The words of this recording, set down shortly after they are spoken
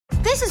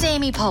This is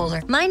Amy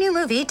Poehler. My new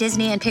movie,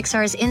 Disney and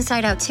Pixar's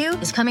Inside Out 2,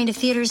 is coming to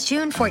theaters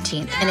June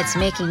 14th, and it's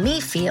making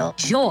me feel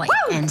joy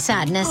and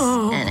sadness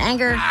and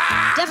anger,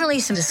 definitely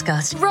some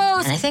disgust, and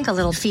I think a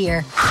little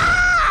fear.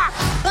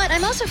 But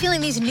I'm also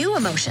feeling these new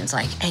emotions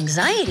like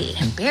anxiety,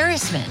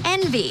 embarrassment,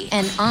 envy,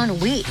 and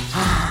ennui.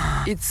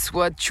 It's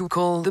what you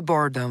call the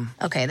boredom.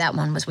 Okay, that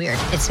one was weird.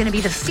 It's gonna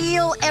be the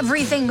feel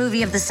everything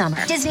movie of the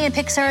summer. Disney and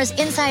Pixar's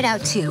Inside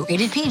Out 2,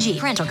 rated PG.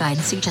 Parental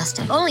guidance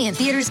suggested. Only in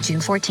theaters June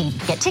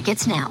 14th. Get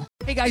tickets now.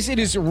 Hey guys, it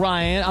is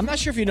Ryan. I'm not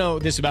sure if you know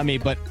this about me,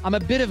 but I'm a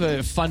bit of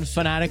a fun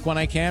fanatic when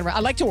I can. I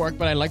like to work,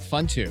 but I like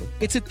fun too.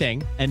 It's a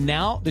thing. And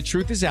now the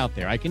truth is out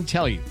there. I can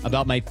tell you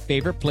about my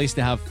favorite place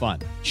to have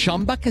fun.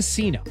 Chumba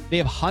Casino. They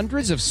have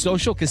hundreds of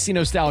social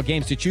casino style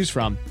games to choose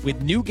from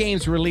with new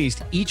games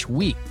released each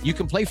week. You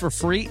can play for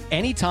free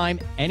anytime,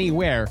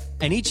 anywhere.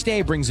 And each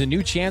day brings a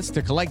new chance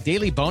to collect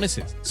daily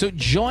bonuses. So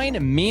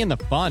join me in the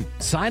fun.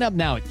 Sign up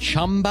now at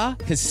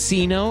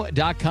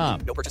ChumbaCasino.com.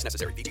 No purchase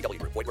necessary.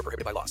 VGW. Void where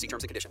prohibited by law. See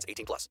terms and conditions.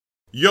 18+.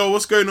 Yo,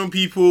 what's going on,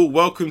 people?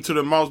 Welcome to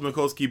the Miles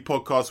Mikulski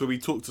podcast, where we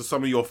talk to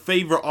some of your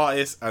favorite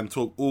artists and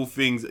talk all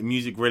things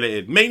music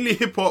related, mainly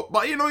hip hop,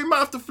 but you know, we might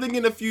have to fling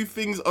in a few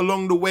things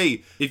along the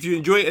way. If you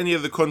enjoy any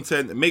of the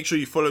content, make sure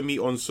you follow me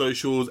on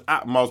socials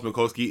at Miles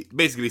Mikulski.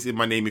 Basically, it's in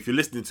my name. If you're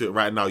listening to it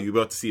right now, you'll be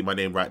able to see my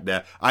name right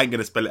there. I ain't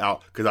gonna spell it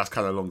out because that's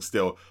kind of long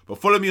still, but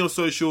follow me on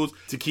socials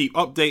to keep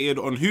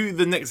updated on who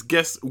the next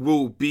guest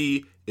will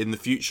be in the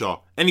future.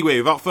 Anyway,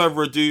 without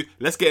further ado,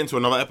 let's get into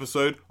another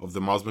episode of the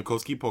Miles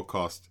Mikulski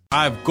podcast.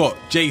 I've got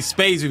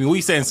Spades with me. What are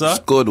you saying, sir?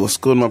 What's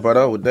good, my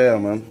brother? We're there,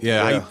 man.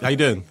 Yeah. How you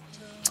doing?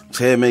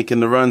 Here making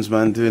the runs,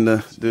 man. Doing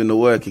the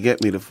work. You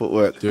get me, the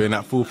footwork. Doing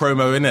that full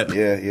promo, innit?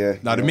 Yeah.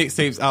 Now the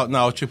mixtape's out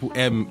now. Triple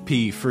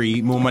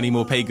MP3. More Money,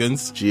 More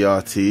Pagans.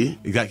 GRT.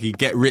 Exactly.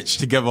 Get rich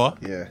together.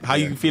 Yeah. How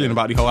you feeling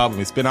about the whole album?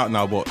 It's been out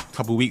now, a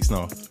couple weeks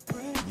now.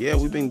 Yeah,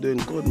 we've been doing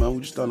good, man.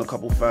 We just done a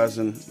couple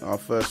thousand our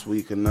first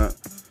week and that.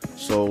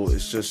 So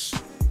it's just,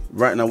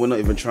 right now we're not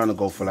even trying to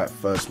go for like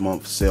first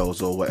month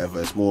sales or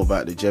whatever. It's more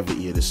about the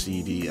longevity of the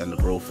CD and the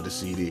growth of the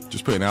CD.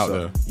 Just putting it out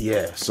there.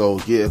 Yeah, so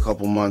give it a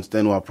couple months,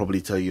 then I'll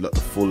probably tell you like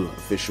the full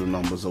official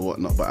numbers or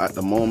whatnot. But at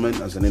the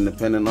moment, as an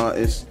independent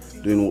artist,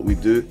 doing what we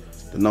do,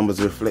 the numbers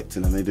are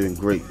reflecting and they're doing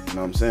great. You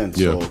know what I'm saying?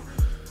 Yeah. So,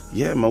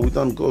 yeah, man, we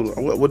done good.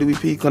 What did we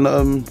peak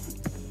on?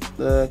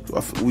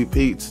 We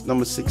peaked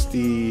number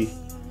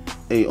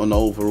 68 on the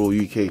overall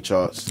UK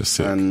charts. That's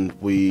sick. And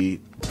we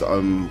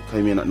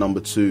came in at number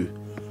 2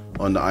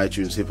 on the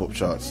iTunes hip hop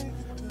charts.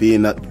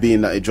 Being that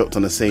it dropped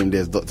on the same day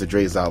as Dr.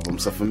 Dre's album,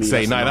 so for me,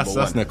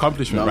 that's an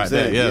accomplishment, right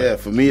there. Yeah,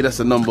 for me that's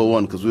a number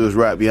 1 because we was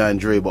right behind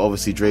Dre, but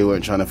obviously Dre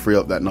weren't trying to free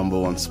up that number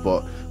 1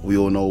 spot. We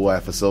all know why,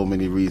 for so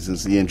many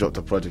reasons. He ain't dropped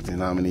a project in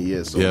how many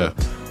years, so the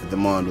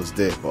demand was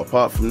there. But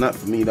apart from that,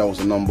 for me that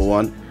was a number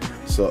 1.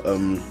 So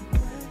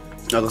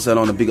like I said, I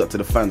want to big up to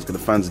the fans because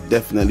the fans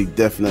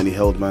definitely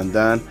held man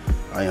down.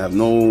 I have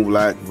no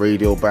like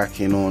radio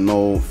backing or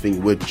no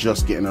thing. We're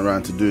just getting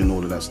around to doing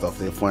all of that stuff.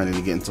 They're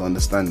finally getting to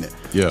understand it.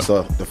 Yeah.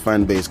 So the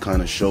fan base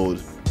kind of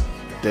showed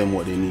them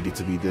what they needed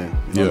to be doing.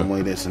 You know the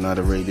way this and now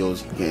the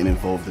radio's getting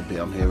involved a bit.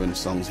 I'm hearing the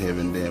songs here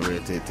and there.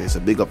 So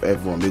big up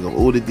everyone. Big up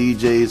all the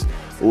DJs,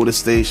 all the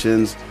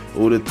stations,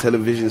 all the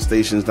television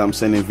stations that I'm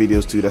sending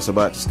videos to that's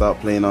about to start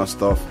playing our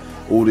stuff.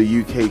 All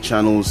the UK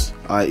channels,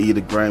 i.e.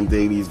 the Grime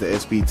Dailies, the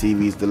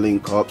SBTVs, the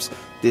Link Ups.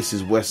 This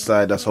is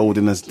Westside that's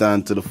holding us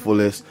down to the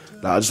fullest.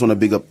 Like, I just want to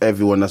big up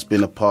everyone that's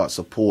been a part,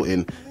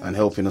 supporting and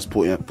helping us,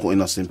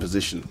 putting us in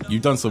position.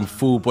 You've done some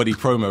full body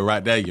promo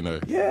right there, you know.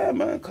 Yeah,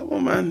 man, come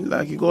on, man.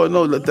 Like, you gotta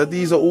know that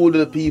these are all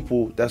the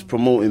people that's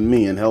promoting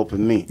me and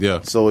helping me. Yeah.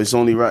 So it's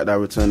only right that I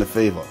return the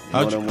favour.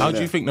 How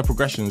do you think the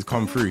progression's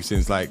come through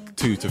since like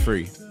 2 to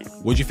 3?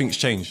 What do you think's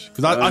changed?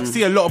 Because I can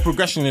see a lot of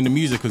progression in the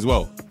music as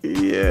well.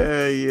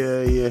 Yeah.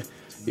 You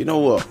know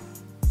what?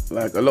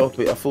 Like I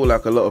feel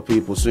like a lot of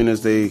people, as soon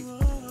as they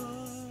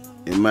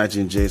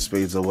imagine J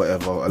Spades or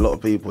whatever, a lot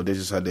of people, they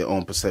just had their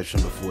own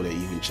perception before they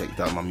even checked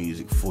out my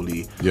music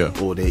fully,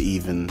 or they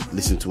even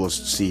listened to a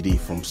CD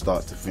from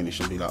start to finish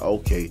and be like,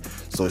 okay,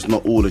 so it's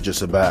not all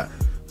just about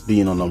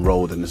being on the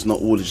road, and it's not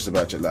all just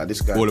about like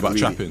this guy. All about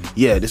trapping.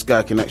 Yeah, this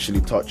guy can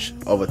actually touch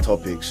other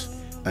topics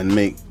and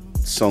make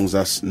songs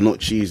that's not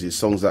cheesy,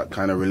 songs that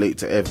kind of relate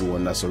to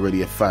everyone that's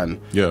already a fan,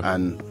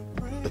 and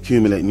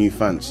accumulate new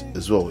fans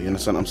as well. You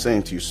understand what I'm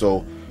saying to you?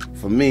 So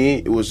for me,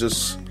 it was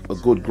just a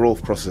good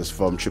growth process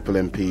from Triple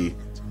MP,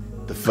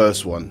 the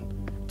first one,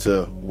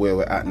 to where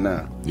we're at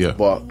now. Yeah.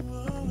 But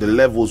the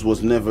levels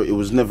was never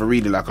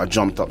really like I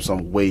jumped up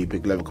some way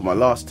big level. Cause my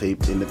last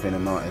tape,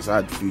 Independent Artist, I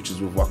had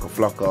features with Waka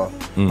Flocka.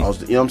 I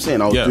was, you know what I'm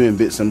saying? I was doing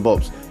bits and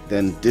bobs.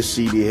 Then this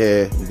CD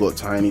here, we got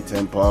Tiny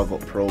Temper, I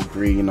got Pro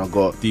Green, I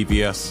got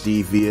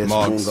DVS,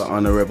 Monga,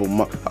 Honorable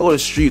Mark. I got the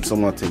streets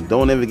on my thing.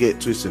 Don't ever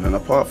get twisted. And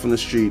apart from the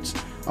streets,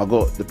 I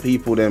got the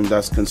people them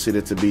that's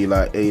considered to be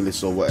like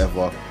A-list or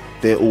whatever.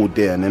 They're all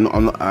there, and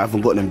I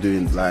haven't got them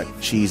doing like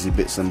cheesy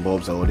bits and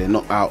bobs, or they're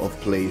not out of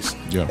place.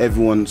 Yeah.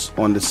 Everyone's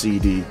on the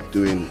CD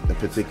doing a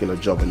particular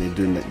job, and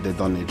they've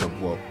done their job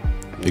well.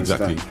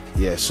 Exactly.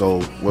 Yeah.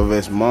 So whether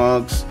it's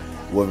Margs,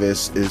 whether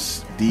it's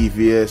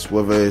DVS,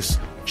 whether it's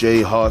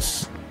J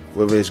Huss,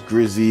 whether it's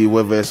Grizzy,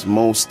 whether it's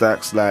Mo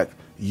Stacks, like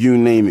you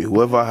name it.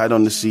 Whoever I had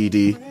on the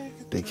CD,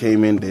 they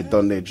came in, they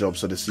done their job,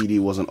 so the CD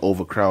wasn't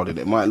overcrowded.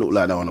 It might look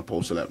like that on a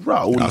poster, like,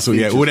 right, all these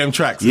features. All them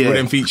tracks, all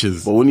them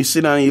features. But when you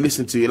sit down and you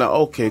listen to it, you're like,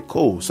 okay,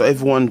 cool. So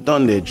everyone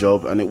done their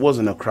job, and it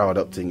wasn't a crowd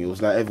up thing. It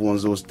was like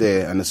everyone's was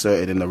there and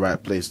asserted in the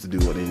right place to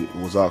do what it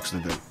was asked to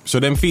do. So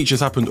them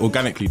features happened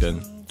organically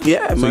then?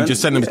 Yeah, so man. You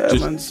just send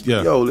them.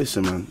 Yo,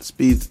 listen, man.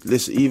 Spades,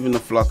 listen, even the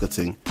Flocker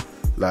thing,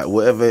 like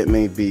whatever it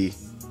may be,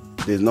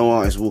 there's no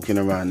artist walking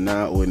around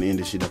now or in the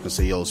industry that can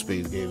say, yo,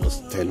 Spades gave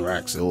us 10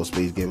 racks or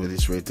Spades gave us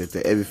this rate.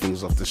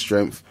 Everything's off the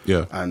strength.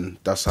 Yeah. And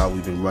that's how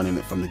we've been running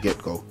it from the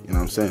get-go. You know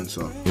what I'm saying?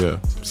 So yeah.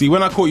 See,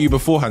 when I caught you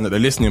beforehand at the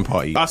listening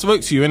party, I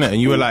spoke to you, innit?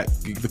 And you were like,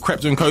 the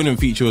Crepton Conan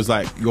feature was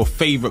like your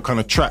favourite kind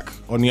of track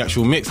on the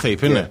actual mixtape,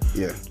 innit?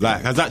 Yeah.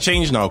 Like, has that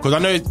changed now? Because I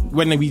know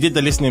when we did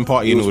the listening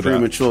party and all that. It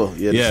was premature.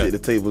 Yeah, the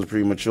tape was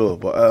premature.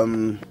 But,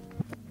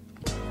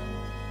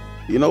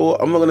 you know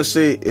what? I'm not going to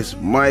say it's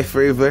my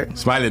favourite.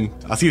 Smiling.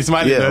 I see you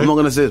smiling. Yeah, though. I'm not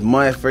going to say it's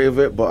my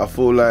favourite, but I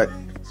feel like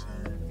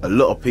a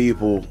lot of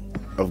people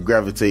have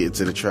gravitated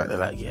to the track. They're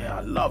like, yeah,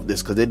 I love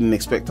this, because they didn't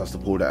expect us to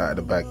pull that out of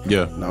the bag.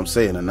 Yeah. You know what I'm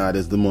saying? And now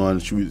there's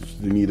demand. We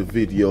need a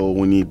video.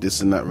 We need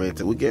this and that right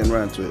there. We're getting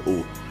around to it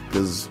all,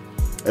 because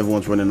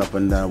everyone's running up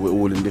and down. We're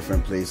all in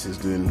different places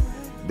doing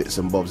bits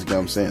and bobs, you know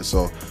what I'm saying?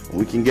 So when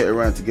we can get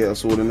around to get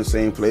us all in the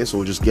same place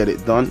or just get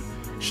it done,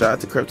 shout out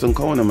to Crepton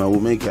Conan, man. We'll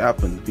make it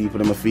happen. People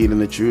them are feeling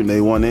the tune,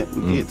 they want it,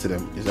 we get it to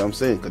them. You know what I'm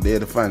saying? Because they're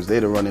the fans,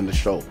 they're the running the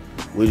show.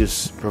 We're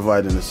just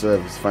providing the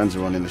service. Fans are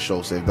running the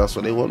show, so if that's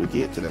what they want, we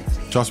get it to them.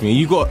 Trust me,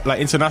 you got like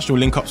international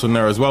link-ups on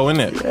there as well,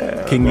 innit?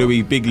 Yeah. King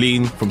Louis, Big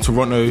Lean from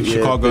Toronto,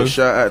 Chicago.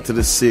 Shout out to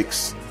the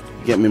Six.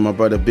 Get me my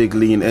brother Big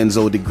Lean,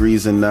 Enzo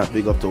Degrees and that.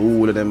 Big up to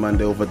all of them, man,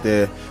 they over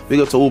there. Big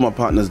up to all my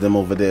partners, them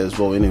over there as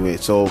well, anyway.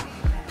 So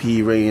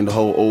P. Ray and the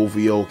whole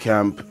OVO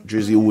camp,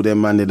 Drizzy, all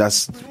them, man,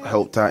 that's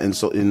helped out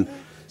in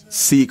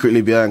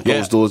secretly behind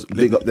closed doors.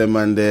 Big up them,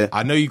 man, there.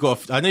 I know you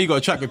got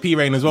a track with P.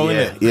 Rain as well,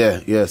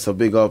 innit? Yeah. So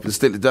big up.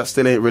 That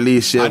still ain't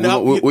released yet.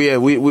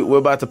 We're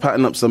about to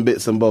pattern up some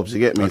bits and bobs. You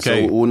get me?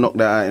 Okay. So we'll knock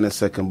that out in a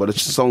second. But the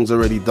song's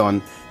already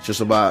done. It's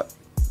just about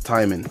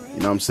timing.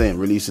 You know what I'm saying?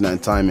 Releasing that in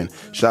timing.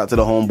 Shout out to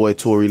the homeboy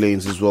Tory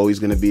Lanez as well. He's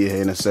gonna be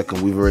here in a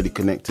second. We've already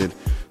connected.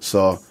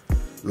 So,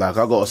 like,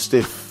 I got a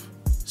stiff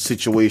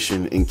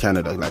situation in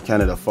Canada. Like,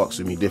 Canada fucks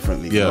with me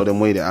differently. Yeah. You know them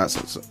way they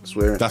outside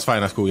swearing. That's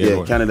fine, that's cool.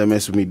 Yeah, Canada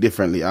mess with me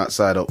differently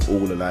outside of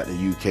all of like the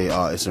UK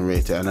artists and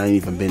rate it, and I ain't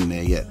even been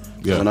there yet.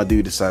 So when I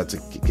do decide to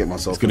get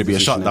myself, it's gonna be a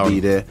shutdown. Be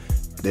there,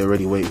 they're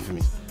already waiting for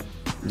me.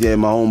 Yeah,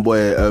 my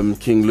homeboy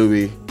King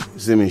Louis,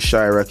 Zim in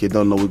Chirac, you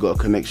don't know we got a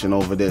connection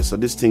over there. So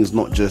this thing's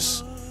not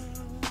just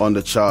on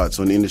the charts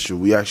on the industry.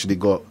 We actually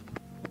got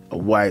a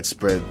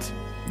widespread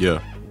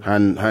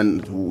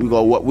hand we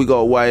got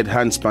a wide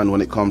hand span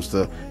when it comes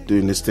to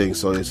doing this thing.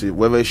 So it's,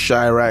 whether it's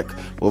Chirac,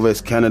 whether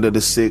it's Canada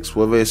the Six,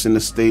 whether it's in the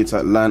States,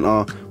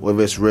 Atlanta,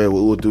 whether it's Rare, we're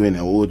all doing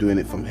it. We're all doing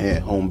it from here,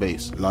 home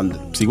base,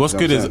 London. See, what's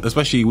good is,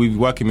 especially we're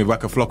working with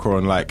Waka Flocka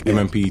on like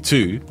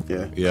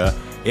MMP2. Yeah.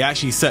 It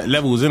actually set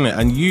levels, innit?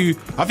 And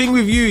I think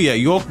with you,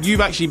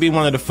 you've actually been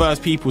one of the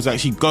first people to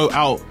actually go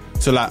out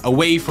to like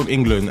away from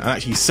England and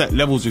actually set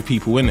levels with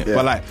people, innit?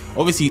 But like,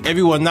 obviously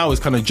everyone now is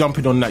kind of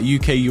jumping on that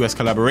UK-US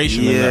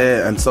collaboration.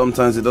 And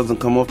sometimes it doesn't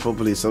come off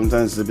properly.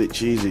 Sometimes it's a bit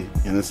cheesy.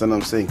 You understand what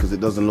I'm saying? Because it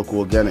doesn't look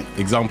organic.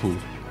 Example?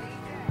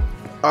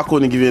 I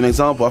couldn't give you an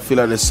example. I feel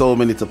like there's so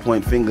many to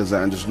point fingers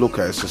at and just look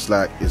at. It's just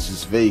like, it's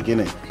just vague,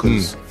 innit?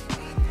 Because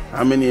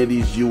how many of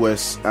these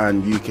US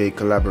and UK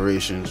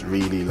collaborations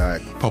really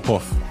like pop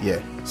off?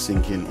 Yeah,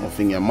 sinking or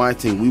thinking. And my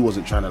thing, we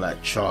wasn't trying to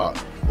like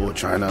chart or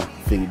trying to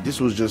think. This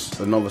was just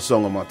another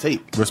song on my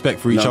tape. Respect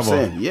for each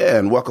other. Yeah,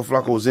 and Waka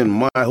Flocka was in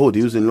my hood.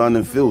 He was in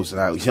London Fields.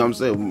 Like, you know what I'm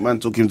saying? Man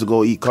took him to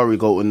go eat curry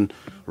goat and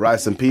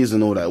rice and peas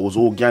and all that. It was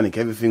organic.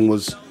 Everything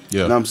was, you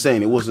know what I'm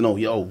saying? It wasn't,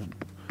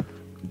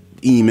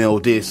 email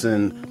this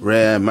and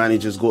Rare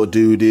managers got to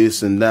do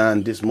this and that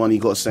and this money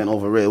got sent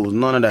over Rare. It was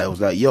none of that. It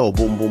was like,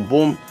 boom, boom,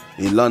 boom.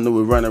 In London,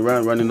 we ran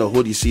around, running the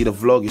hood. You see the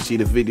vlog, you see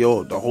the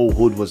video. The whole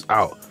hood was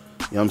out.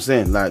 You know what I'm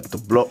saying? Like the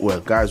block where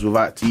guys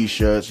without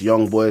t-shirts,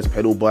 young boys,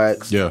 pedal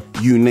bikes,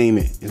 you name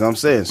it. You know what I'm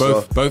saying?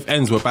 Both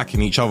ends were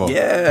backing each other.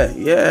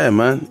 Yeah,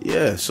 man.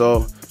 Yeah.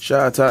 So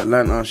shout out to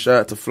Atlanta, shout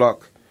out to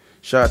Flock,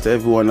 shout out to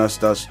everyone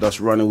that's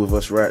running with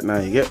us right now.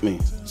 You get me?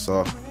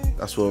 So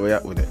that's where we're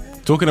at with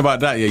it. Talking about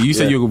that, you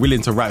said you were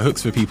willing to write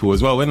hooks for people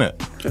as well, innit?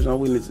 Just not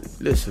willing to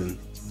listen.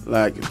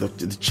 Like if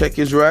the check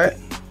is right,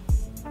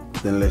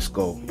 then let's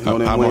go. You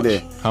know how much?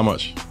 There. How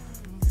much?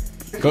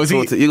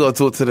 You gotta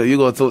talk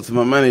to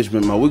my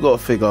management, man. We gotta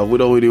figure. We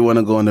don't really want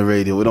to go on the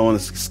radio. We don't want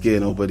to scare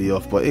nobody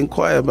off. But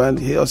inquire, man.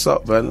 Hit us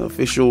up, man.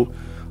 Official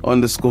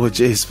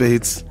 _J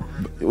Spades.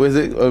 Where's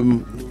it?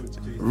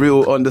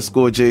 Real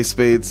 _J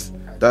Spades.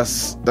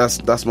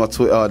 That's my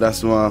Twitter.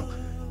 That's my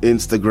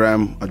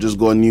Instagram. I just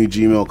got a new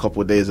Gmail a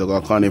couple of days ago.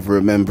 I can't even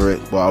remember it,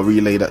 but I'll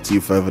relay that to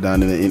you further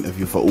down in the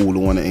interview for all who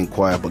want to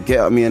inquire. But get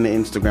at me on the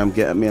Instagram,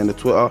 get at me on the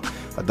Twitter.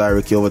 I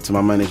direct you over to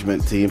my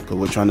management team because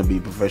we're trying to be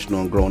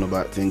professional and grown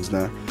about things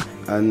now.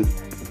 And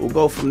we'll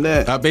go from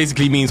there. That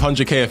basically means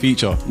 100k a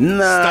feature.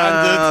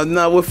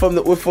 Nah, we're from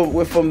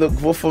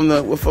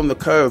the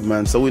curb,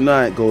 man. So we know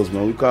how it goes,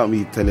 man. We can't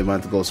be telling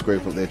man to go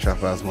scrape up their trap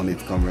house money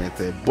to come right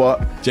there.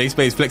 But J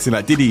Spades flexing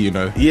like Diddy, you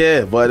know.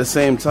 Yeah, but at the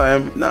same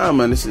time, nah,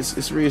 man,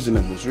 it's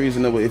reasonable. It's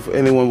reasonable. If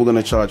anyone we're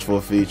gonna charge for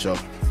a feature,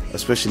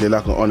 especially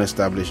like an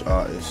unestablished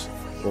artist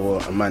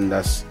or a man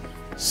that's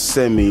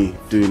semi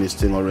doing this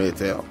thing already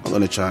there, I'm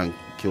gonna try and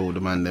kill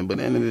the man then. But at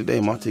the end of the day,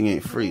 my thing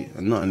ain't free,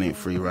 and nothing ain't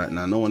free right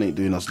now. No one ain't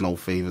doing us no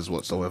favours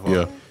whatsoever.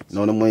 Yeah. You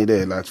know the way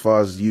there. Like as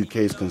far as UK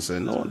is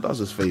concerned, no one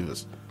does us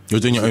favours. You're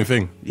doing your own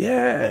thing.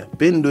 Yeah,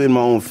 been doing my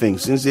own thing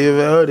since you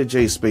ever heard of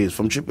J Spades,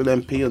 from Triple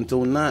MP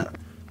until now.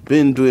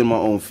 Been doing my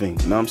own thing.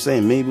 You know what I'm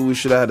saying? Maybe we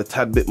should have had a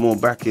tad bit more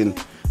backing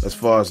as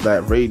far as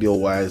like radio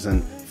wise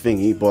and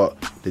thingy, but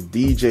the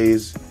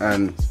DJs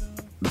and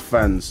the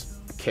fans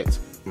kept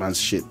man's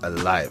shit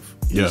alive.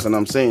 You know what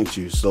I'm saying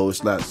to you? So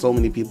it's like so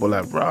many people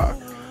like, bruh,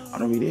 I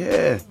don't really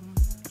hear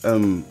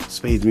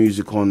Spades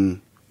music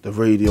on the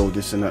radio,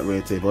 this and that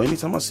right there. But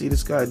anytime I see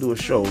this guy do a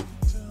show,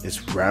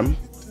 it's ram.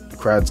 The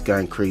crowd's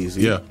going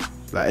crazy. Yeah.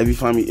 Like every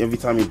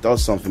time he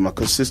does something, my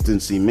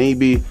consistency,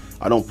 maybe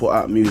I don't put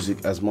out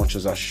music as much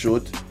as I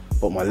should,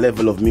 but my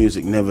level of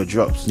music never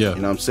drops. Yeah. You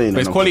know what I'm saying?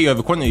 But it's quality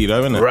over quantity though,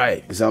 isn't it?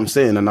 Right. Is what I'm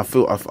saying. And I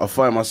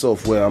find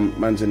myself where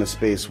man's in a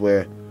space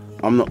where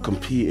I'm not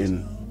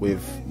competing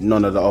with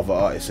none of the other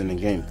artists in the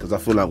game. Because I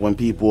feel like when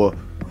people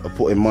are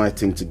putting my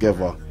thing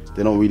together,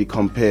 they don't really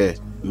compare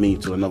me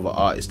to another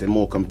artist. They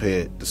more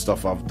compare the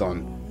stuff I've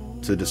done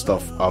to the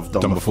stuff I've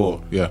done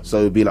before. Yeah. So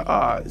it'd be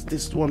like, is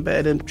this one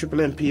better than Triple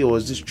MP, or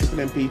is this Triple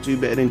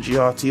MP2 better than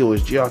GRT, or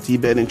is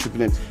GRT better than Triple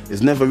MP?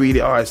 It's never really,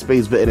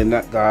 Spades better than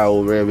that guy,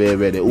 or rare.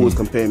 They're always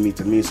comparing me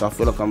to me. So I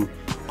feel like I'm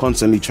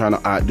constantly trying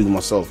to outdo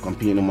myself,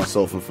 competing on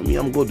myself, and for me,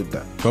 I'm good with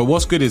that. But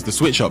what's good is the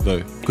switch up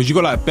though, because you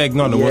got like Beg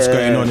None and what's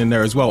going on in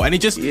there as well, and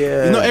it just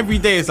not every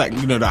day it's like,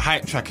 you know, the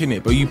hype track in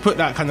it, but you put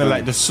that kind of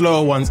like the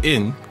slower ones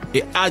in,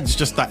 it adds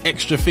just that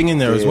extra thing in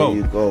there as well.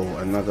 There you go.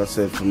 And like I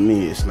said, for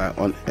me, it's like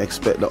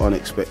expect the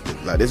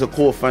unexpected. Like there's a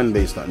core fan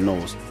base that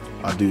knows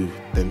I do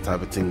them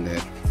type of thing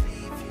there,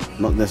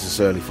 not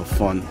necessarily for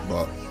fun,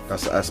 but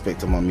that's the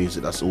aspect of my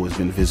music that's always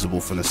been visible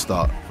from the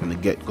start, from the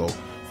get-go,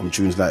 from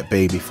tunes like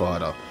Baby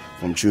Father,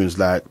 from tunes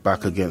like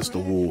Back Against the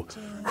Wall,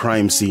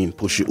 Crime Scene,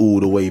 Push It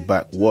All the Way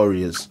Back,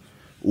 Warriors,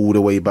 all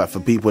the way back. For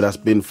people that's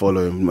been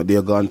following, my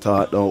dear gun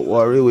tart, don't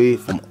worry, we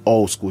from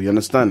old school, you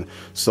understand?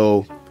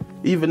 So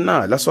even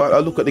now, that's why I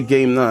look at the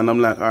game now and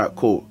I'm like, alright,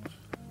 cool.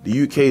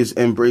 The UK is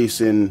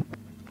embracing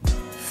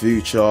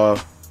Future,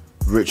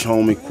 Rich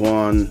Homie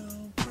Quan,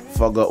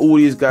 Fugger, all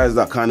these guys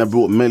that kind of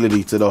brought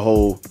melody to the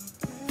whole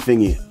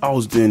thingy. I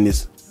was doing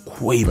this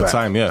way back.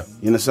 Time, yeah.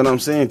 You understand what I'm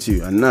saying to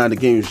you? And now the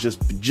game is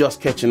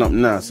just catching up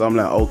now. So I'm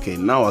like, okay,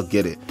 now I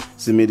get it.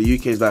 See me, the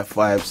UK is like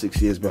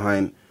 5-6 years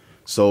behind.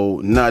 So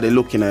now they're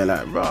looking at it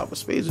like, right, but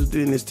Spades was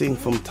doing this thing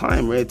from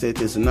time, right?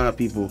 So now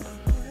people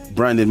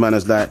branded man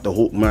as like the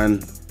hook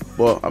man.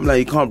 But I'm like,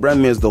 you can't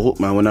brand me as the hook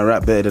man when I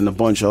rap better than a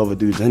bunch of other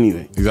dudes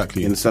anyway.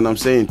 Exactly. You understand what I'm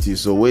saying to you?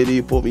 So where do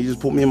you put me? You just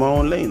put me in my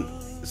own lane.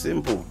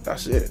 Simple.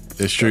 That's it.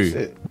 It's true.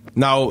 That's it.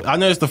 Now, I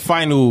know it's the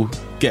final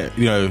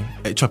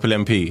at Triple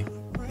MP.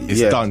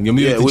 It's done. You're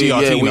moving to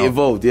GRT now. We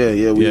evolved. We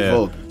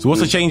evolved. So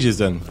what's the changes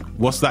then?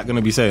 What's that going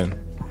to be saying?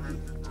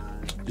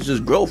 It's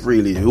just growth,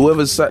 really.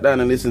 Whoever sat down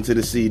and listened to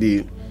the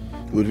CD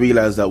would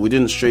realize that we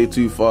didn't stray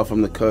too far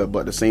from the curb, but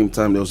at the same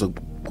time, there was a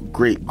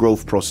great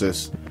growth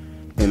process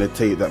in the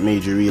tape that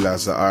made you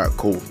realize that, alright,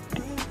 cool.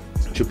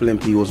 Triple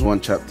MP was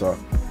one chapter.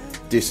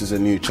 This is a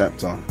new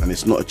chapter, and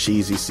it's not a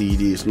cheesy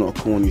CD. It's not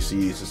a corny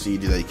CD. It's a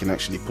CD that you can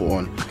actually put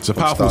on. It's a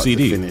powerful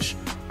CD. Finish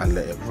and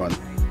let it run. You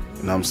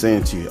know what I'm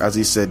saying to you? As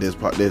he said,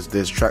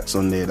 there's tracks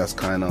on there that's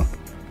kind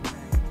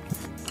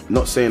of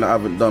not saying I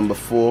haven't done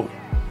before,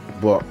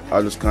 but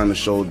I just kind of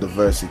showed the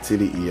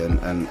versatility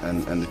and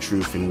the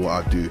truth in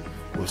what I do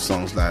with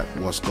songs like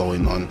What's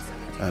Going On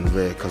and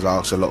Rare, because I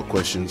ask a lot of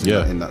questions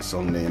in that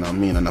song there, you know what I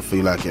mean? And I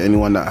feel like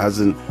anyone that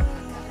hasn't,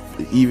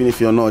 even if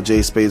you're not a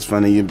J Spades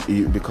fan and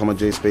you become a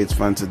J Spades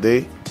fan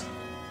today,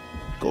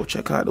 go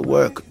check out the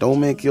work. Don't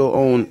make your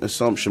own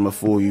assumption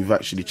before you've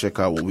actually checked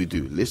out what we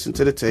do. Listen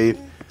to the tape.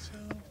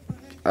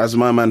 As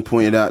my man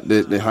pointed out,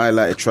 the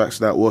highlighted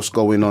tracks, like What's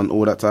Going On,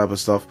 all that type of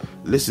stuff,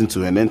 listen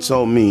to it and then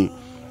tell me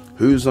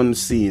who's on the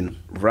scene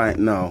right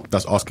now.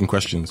 That's asking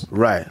questions.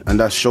 Right, and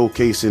that's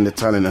showcasing the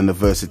talent and the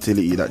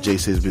versatility that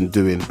JC has been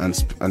doing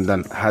and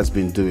then has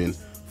been doing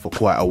for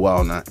quite a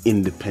while now,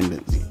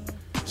 independently.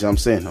 See what I'm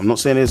saying? I'm not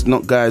saying there's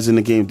not guys in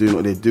the game doing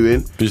what they're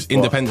doing. Just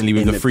independently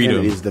with the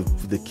freedom. Is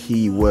the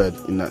key word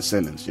in that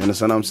sentence. You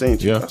understand what I'm saying?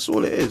 Yeah. That's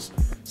all it is.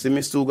 See,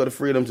 me still got the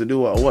freedom to do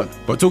what I want.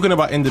 But talking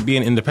about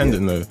being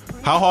independent though,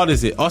 how hard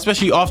is it?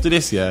 Especially after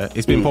this,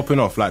 it's been popping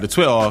off. Like the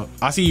Twitter,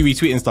 I see you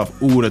retweeting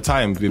stuff all the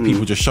time with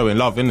people just showing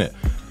love, innit?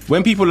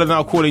 When people are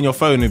now calling your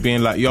phone and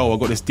being like, yo, I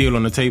got this deal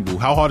on the table,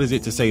 how hard is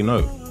it to say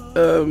no?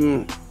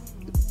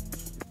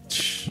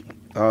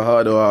 How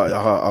hard or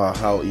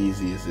how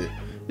easy is it?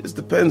 It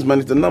depends, man.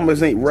 If the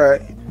numbers ain't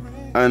right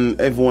and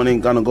everyone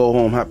ain't gonna go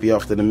home happy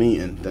after the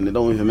meeting, then it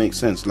don't even make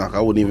sense. Like, I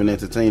wouldn't even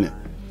entertain it.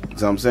 You know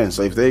what I'm saying?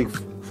 So if they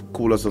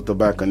call us off the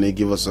back and they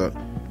give us a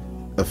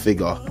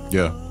figure,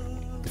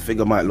 the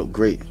figure might look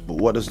great, but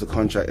what does the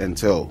contract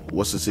entail?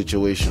 What's the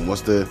situation?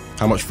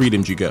 How much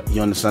freedom do you get?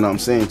 You understand what I'm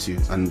saying to you?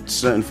 And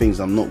certain things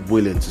I'm not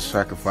willing to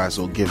sacrifice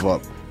or give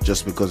up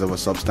just because of a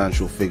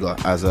substantial figure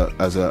as a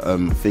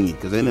thingy.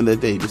 Because at the end of the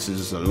day, this is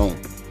just a loan.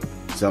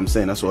 See what I'm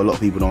saying? That's what a lot of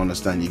people don't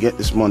understand. You get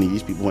this money,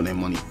 these people want their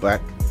money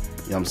back. You know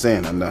what I'm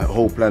saying? And the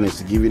whole plan is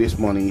to give you this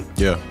money,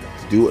 to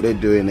do what they're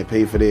doing. They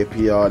pay for their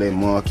PR, their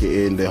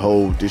marketing, their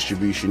whole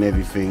distribution,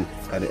 everything.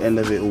 At the end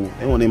of it all,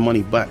 they want their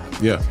money back.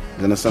 Yeah.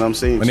 You understand what I'm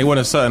saying? And they want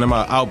a certain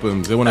amount of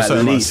albums, they want a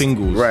certain amount of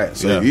singles. Right.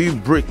 So if you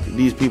brick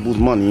these people's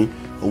money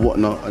or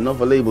whatnot,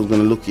 another label's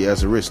going to look at it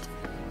as a risk,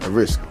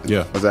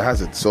 as a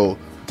hazard. So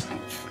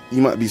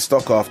you might be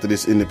stuck after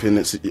this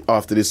independence,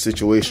 after this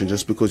situation,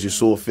 just because you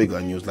saw a figure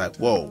and you was like,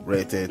 whoa,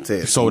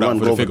 sold out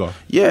for the figure.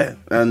 Yeah,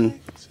 and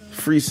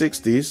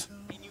 360s,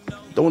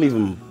 don't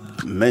even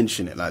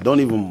mention it. Like, don't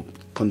even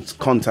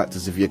contact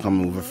us if you're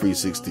coming with a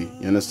 360.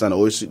 You understand?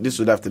 Or this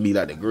would have to be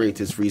like the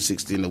greatest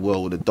 360 in the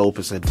world with the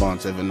dopest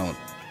advance ever known.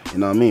 You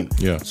know what I mean?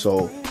 Yeah.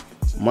 So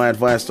my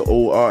advice to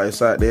all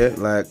artists out there,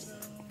 like,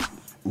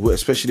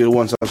 especially the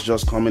ones that's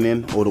just coming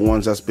in or the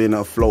ones that's been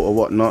afloat or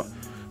whatnot,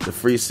 the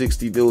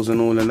 360 deals and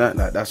all of that,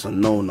 like, that's a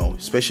no-no.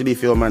 Especially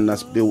if you're a man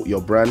that's built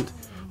your brand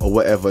or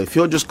whatever. If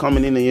you're just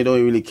coming in and you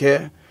don't really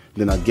care,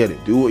 then I get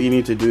it. Do what you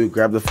need to do,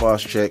 grab the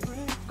fast check,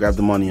 grab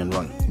the money and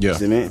run. Yeah.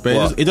 See me?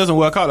 But it doesn't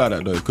work out like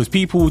that though, because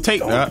people will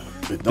take that,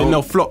 then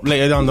they'll flop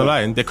later down the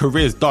line. Their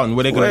career's done.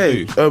 What are they going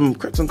to do?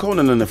 Krypton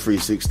Conan in the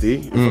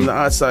 360, from the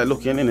outside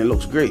looking in, it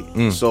looks great.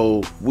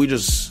 So we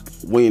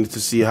just waiting to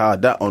see how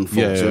that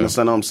unfolds. You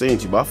understand what I'm saying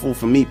to you? But I feel,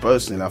 for me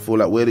personally, I feel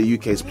like where the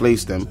UK's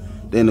placed them,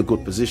 they're in a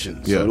good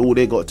position. So all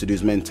they got to do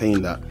is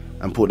maintain that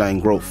and put that in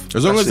growth.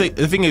 As long as the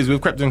thing is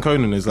with Krypton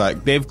Conan is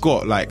like they've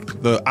got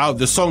like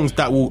the songs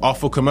that will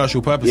offer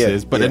commercial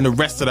purposes, but then the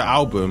rest of the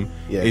album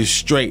is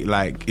straight,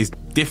 like, it's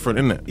different,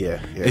 isn't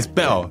it? It's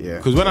better.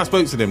 Because when I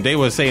spoke to them, they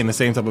were saying the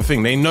same type of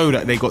thing. They know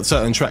that they got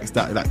certain tracks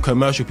that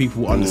commercial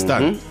people will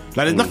understand.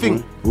 Like, there's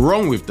nothing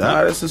wrong with that.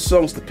 Nah, there's the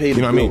songs to pay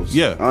the bills. What I mean?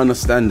 Yeah, I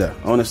understand that.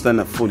 I understand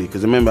that fully.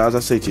 Because remember, as I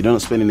say to you, they're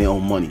not spending their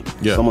own money.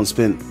 Someone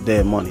spent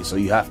their money, so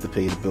you have to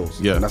pay the bills.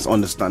 And that's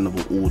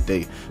understandable all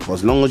day. But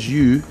as long as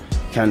you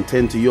can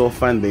tend to your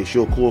fan base,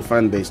 your core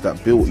fan base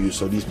that built you,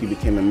 so these people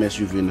came and mess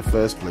with you in the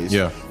first place,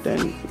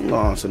 then you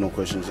don't answer no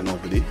questions to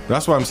nobody.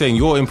 That's why I'm saying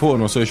you're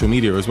important on social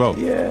media as well.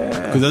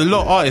 Because there's a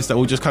lot of artists that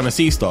will just kind of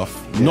see stuff,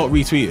 not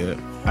retweet it,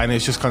 and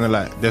it's just kind of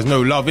like there's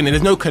no love in it,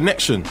 there's no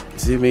connection.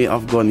 See me,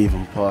 I've gone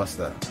even past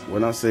that.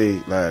 When I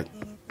say, like,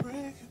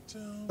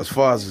 as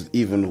far as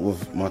even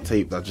with my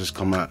tape that just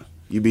come out,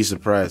 you'd be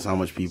surprised how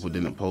much people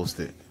didn't post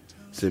it.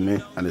 See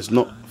me? And it's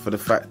not for the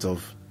fact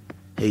of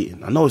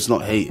hating. I know it's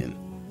not hating.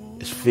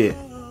 It's fear.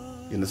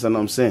 You understand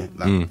what I'm saying?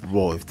 Like,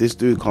 bro, if this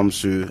dude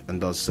comes through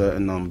and does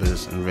certain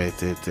numbers and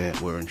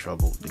we're in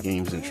trouble. The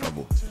game's in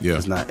trouble.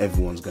 Because now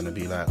everyone's going to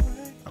be like,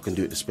 I can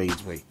do it the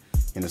Spades way.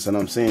 You understand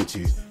what I'm saying to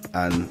you?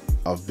 And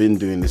I've been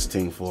doing this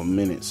thing for a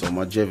minute, so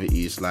my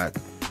longevity is like,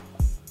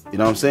 you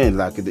know what I'm saying?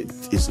 Like,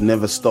 it's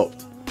never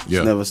stopped.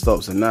 It's never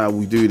stopped. So now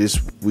we do this,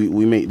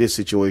 we make this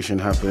situation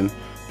happen.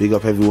 Big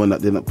up everyone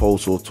that didn't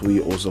post or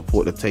tweet or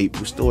support the tape.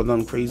 We still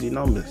done crazy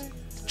numbers.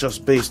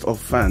 Just based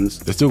off fans.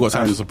 They still got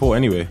time to support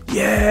anyway.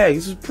 Yeah,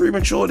 this is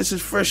premature. This is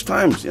fresh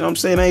times. You know what I'm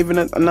saying? I ain't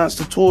even announced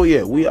the tour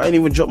yet. I ain't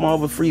even dropped my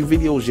other 3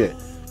 videos yet.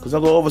 Because I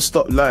got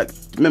overstocked. Like,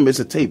 remember, it's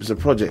a tape, it's a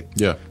project.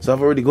 Yeah. So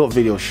I've already got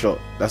video shot.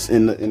 That's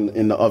in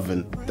the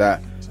oven.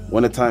 That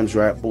when the time's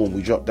right, boom,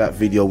 we drop that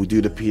video. We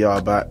do the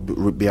PR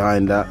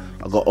behind that.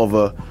 I got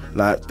other,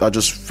 like, I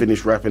just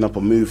finished wrapping up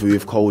a movie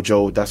with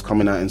Kojo that's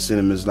coming out in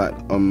cinemas like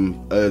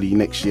early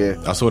next year.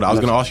 I saw that. I was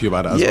going to ask you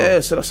about that as well. Yeah,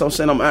 so that's what I'm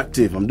saying. I'm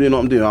active. I'm doing what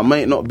I'm doing. I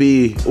might not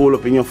be all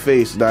up in your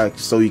face, like,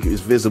 so it's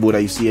visible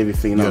that you see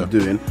everything that I'm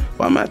doing,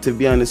 but I'm active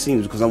behind the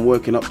scenes because I'm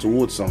working up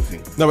towards something.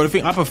 No, but the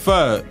thing, I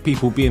prefer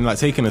people being like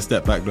taking a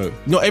step back though.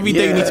 Not every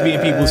day you need to be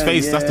in people's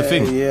face. That's the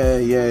thing. Yeah.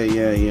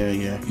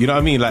 You know what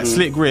I mean? Like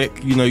Slick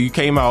Rick, you know, you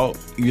came out,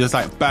 you just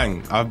like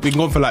bang. I've been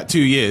gone for like 2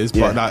 years,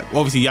 but like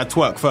obviously you had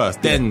Twerk first.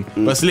 Then,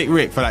 but Slick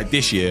Rick for like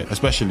this year,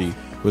 especially,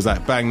 was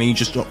like bang. Then you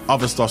just drop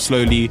other stuff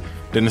slowly.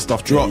 Then the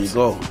stuff drops.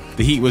 There you go.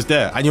 The heat was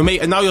there, and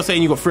and now you're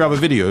saying you got 3 other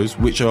videos,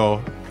 which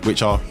are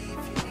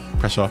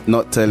pressure.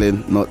 Not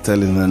telling. Bars.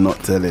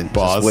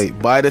 Just wait.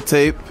 Buy the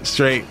tape.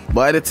 Straight.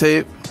 Buy the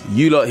tape.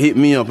 You lot hit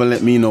me up and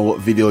let me know what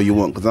video you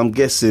want, because I'm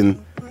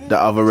guessing that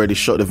I've already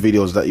shot the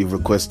videos that you've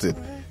requested.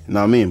 You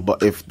know what I mean?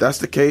 But if that's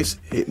the case,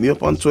 hit me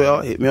up on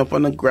Twitter. Hit me up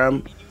on the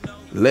gram.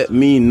 Let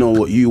me know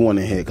what you want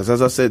to hear, because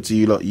as I said to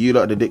you lot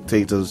are the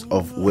dictators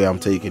of where I'm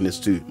taking this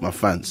to. My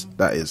fans,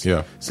 that is.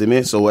 Yeah. See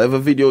me? So whatever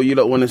video you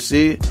lot want to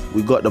see,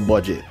 we got the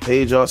budget.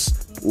 Page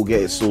us, we'll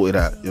get it sorted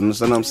out. You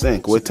understand what I'm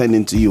saying? 'Cause we're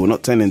tending to you. We're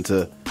not tending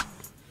to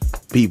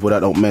people that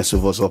don't mess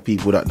with us or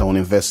people that don't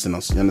invest in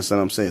us. You understand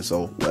what I'm saying?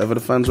 So whatever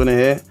the fans want to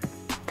hear,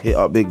 hit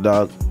up Big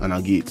Dog and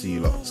I'll give it to you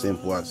lot.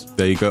 Simple as.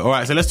 There you go. All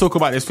right, so let's talk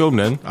about this film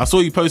then. I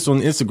saw you post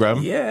on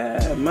Instagram.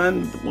 Yeah,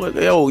 man.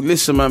 Yo,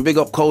 listen, man. Big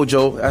up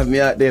Kojo. Had me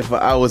out there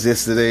for hours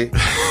yesterday.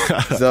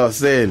 So I was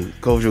saying,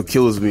 Kojo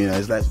kills me.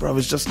 It's like, bro,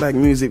 it's just like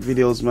music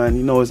videos, man.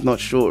 You know, it's not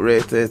short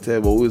rate,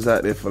 but we was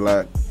out there for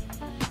like,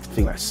 I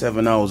think like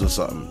 7 hours or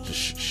something,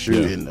 just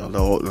shooting.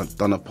 Yeah.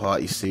 Done a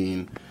party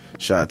scene.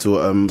 Shout out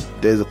to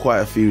there's quite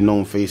a few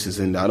known faces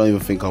in there. I don't even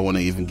think I want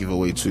to even give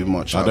away too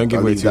much. I don't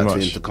give away too much. To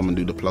him to come and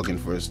do the plug-in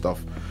for his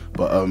stuff.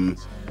 But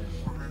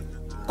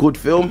good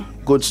film,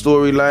 good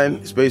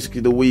storyline. It's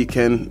basically The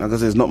Weeknd. Like I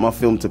said, it's not my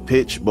film to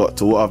pitch, but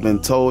to what I've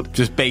been told,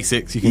 just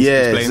basics. You can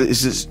explain.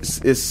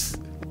 It's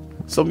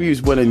some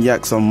use went and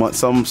yak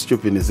some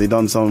stupidness. They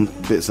done some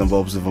bits and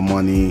bobs with the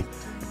money,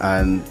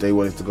 and they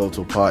wanted to go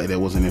to a party they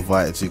wasn't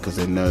invited to because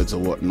they're nerds or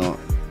whatnot.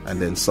 And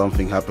then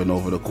something happened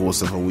over the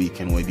course of a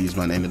weekend where these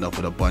men ended up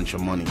with a bunch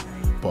of money.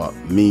 But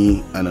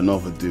me and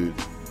another dude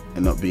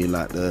ended up being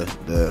like the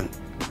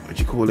what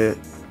do you call it?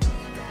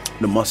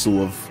 The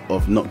muscle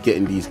of not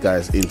getting these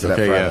guys into that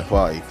private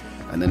party.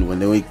 And then when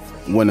they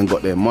went and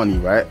got their money,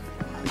 right,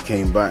 they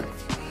came back.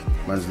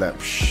 Man's like,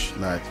 psh,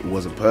 like it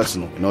wasn't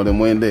personal. You know them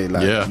way in there.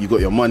 Like you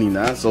got your money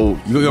now, so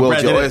you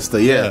got your oyster,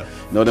 yeah.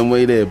 You know them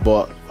way there.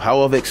 But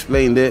how I've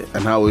explained it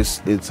and how it's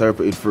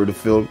interpreted through the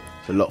film,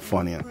 it's a lot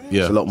funnier.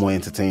 Yeah. It's a lot more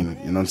entertaining.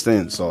 You know what I'm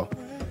saying? So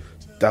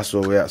that's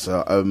where we're at.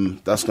 So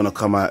that's gonna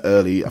come out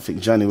early. I think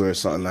January or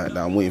something like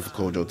that. I'm waiting for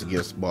Kojo to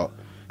guess, but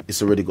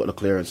it's already got the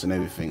clearance and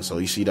everything. So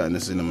you see that in the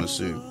cinema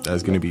soon.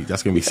 That's gonna be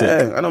sick.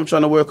 Yeah, and I'm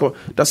trying to work on.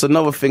 That's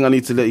another thing I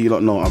need to let you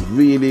lot know. I'm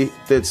really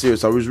dead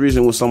serious. I was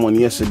reasoning with someone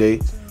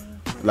yesterday.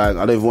 Like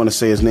I don't even want to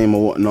say his name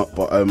or whatnot,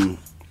 but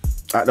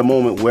at the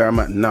moment where I'm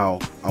at now,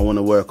 I want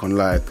to work on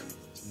like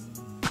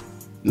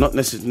not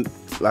necessarily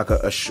like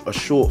a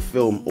short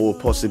film or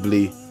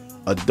possibly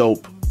a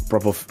dope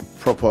proper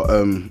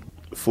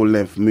full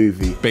length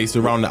movie based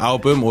around the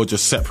album or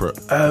just separate.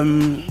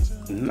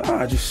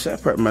 Nah, just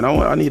separate, man.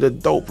 I need a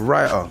dope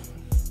writer.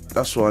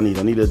 That's what I need.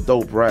 I need a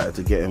dope writer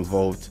to get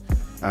involved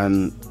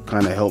and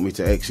kind of help me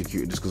to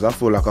execute this, because I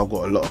feel like I've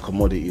got a lot of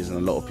commodities and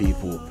a lot of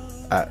people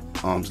at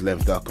arm's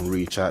length that I can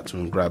reach out to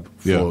and grab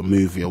for a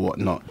movie or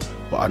whatnot.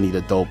 But I need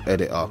a dope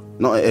editor,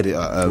 not an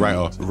editor,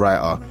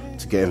 writer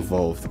to get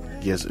involved.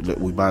 Yes, look,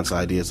 we bounce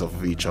ideas off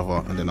of each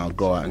other, and then I'll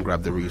go out and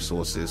grab the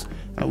resources,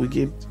 and we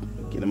give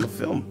them a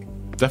film.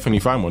 Definitely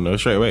find one though,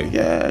 straight away.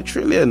 Yeah,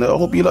 trillion. I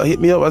hope you lot hit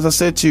me up. As I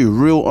said to you,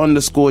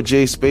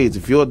 real_J Spades.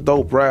 If you're a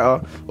dope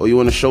writer or you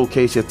want to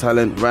showcase your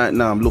talent, right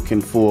now I'm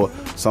looking for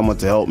someone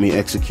to help me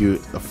execute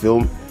a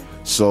film.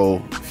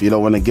 So if you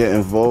don't want to get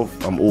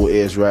involved, I'm all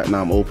ears right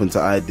now. I'm open to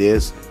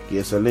ideas. Give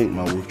us a link,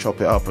 man. We'll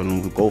chop it up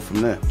and we'll go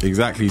from there.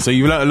 Exactly. So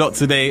you learned a lot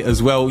today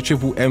as well.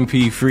 Triple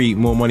MP3,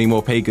 More Money,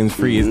 More Pagans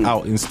 3 is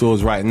out in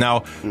stores right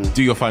now.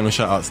 Do your final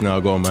shout-outs now.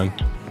 Go on, man.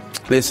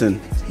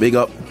 Listen, big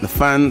up the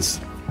fans.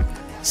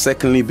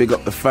 Secondly, big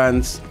up the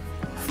fans.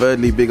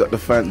 Thirdly, big up the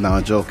fans. Nah,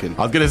 I'm joking.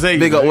 I was going to say...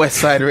 Big up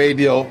Westside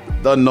Radio.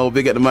 Don't know.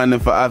 Big up the man them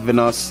for having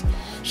us.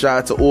 Shout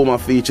out to all my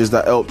features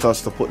that helped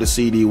us to put the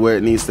CD where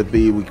it needs to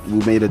be. We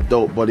made a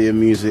dope body of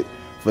music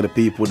for the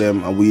people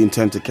them, and we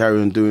intend to carry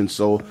on doing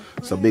so.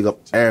 So big up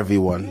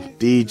everyone,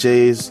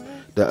 DJs,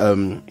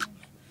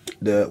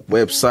 the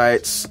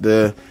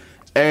websites,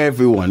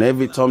 everyone,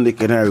 every Tom, Dick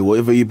and Harry.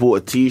 Whatever you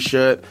bought a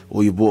t-shirt,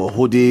 or you bought a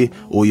hoodie,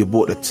 or you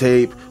bought the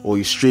tape, or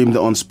you streamed it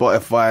on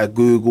Spotify,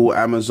 Google,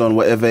 Amazon,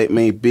 whatever it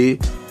may be,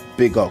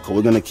 big up, because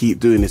we're going to keep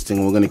doing this thing,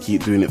 and we're going to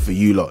keep doing it for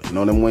you lot. You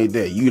know them way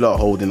there. You lot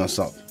holding us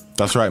up.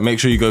 That's right. Make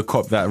sure you go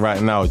cop that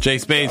right now. J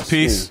Spades,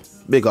 peace.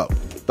 Big up.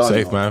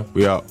 Safe, man.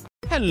 We out.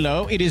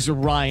 Hello, it is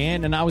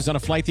Ryan, and I was on a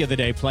flight the other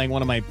day playing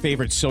one of my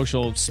favorite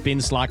social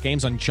spin slot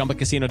games on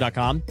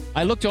ChumbaCasino.com.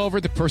 I looked over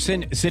at the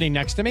person sitting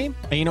next to me,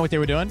 and you know what they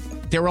were doing?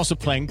 They were also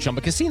playing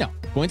Chumba Casino.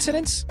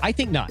 Coincidence? I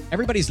think not.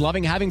 Everybody's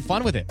loving having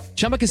fun with it.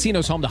 Chumba Casino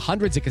is home to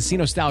hundreds of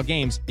casino-style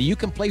games that you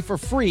can play for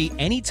free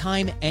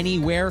anytime,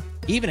 anywhere,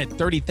 even at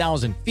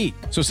 30,000 feet.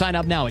 So sign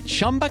up now at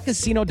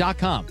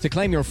ChumbaCasino.com to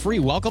claim your free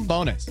welcome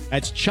bonus.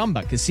 That's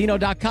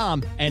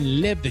ChumbaCasino.com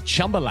and live the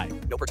Chumba life.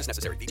 No purchase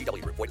necessary.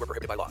 VGW. Void where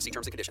prohibited by law. See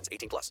terms and conditions.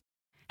 18+.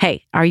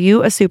 Hey, are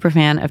you a super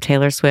fan of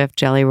Taylor Swift,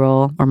 Jelly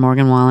Roll, or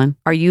Morgan Wallen?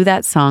 Are you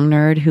that song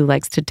nerd who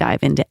likes to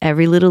dive into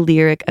every little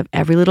lyric of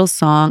every little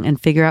song and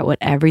figure out what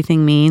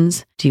everything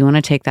means? Do you want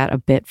to take that a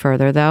bit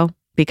further, though?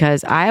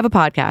 Because I have a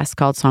podcast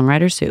called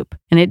Songwriter Soup,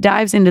 and it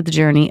dives into the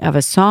journey of a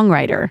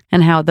songwriter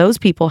and how those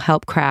people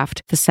help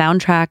craft the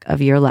soundtrack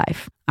of your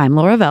life. I'm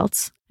Laura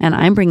Veltz, and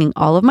I'm bringing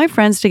all of my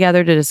friends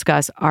together to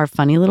discuss our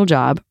funny little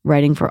job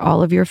writing for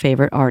all of your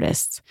favorite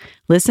artists.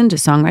 Listen to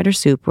Songwriter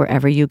Soup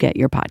wherever you get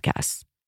your podcasts.